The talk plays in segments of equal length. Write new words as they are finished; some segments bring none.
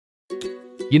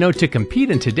You know, to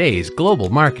compete in today's global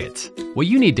markets, well,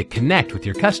 you need to connect with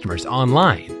your customers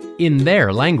online in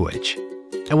their language.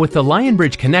 And with the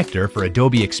Lionbridge connector for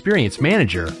Adobe Experience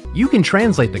Manager, you can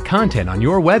translate the content on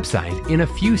your website in a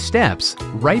few steps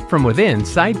right from within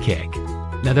Sidekick.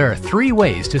 Now, there are 3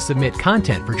 ways to submit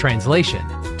content for translation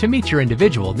to meet your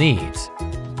individual needs.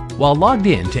 While logged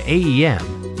in to AEM,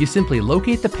 you simply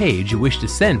locate the page you wish to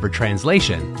send for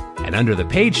translation, and under the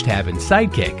Page tab in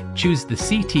Sidekick, choose the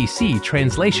CTC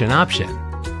translation option.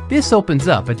 This opens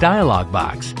up a dialog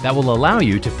box that will allow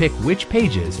you to pick which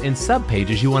pages and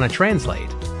subpages you want to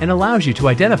translate, and allows you to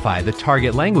identify the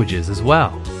target languages as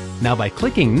well. Now, by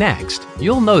clicking Next,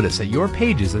 you'll notice that your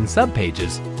pages and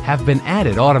subpages have been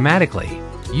added automatically.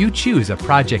 You choose a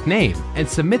project name and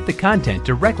submit the content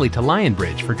directly to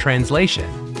Lionbridge for translation.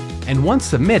 And once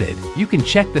submitted, you can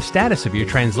check the status of your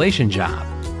translation job,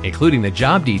 including the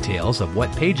job details of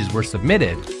what pages were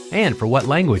submitted and for what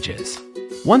languages.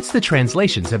 Once the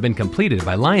translations have been completed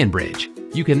by Lionbridge,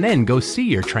 you can then go see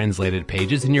your translated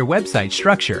pages in your website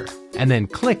structure, and then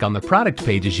click on the product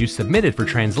pages you submitted for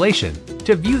translation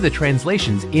to view the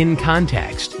translations in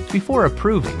context before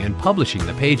approving and publishing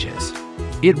the pages.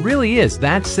 It really is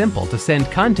that simple to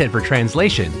send content for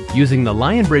translation using the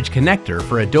Lionbridge connector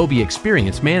for Adobe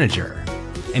Experience Manager.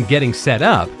 And getting set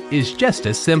up is just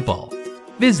as simple.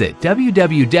 Visit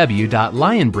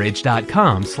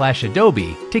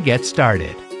www.lionbridge.com/Adobe to get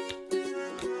started.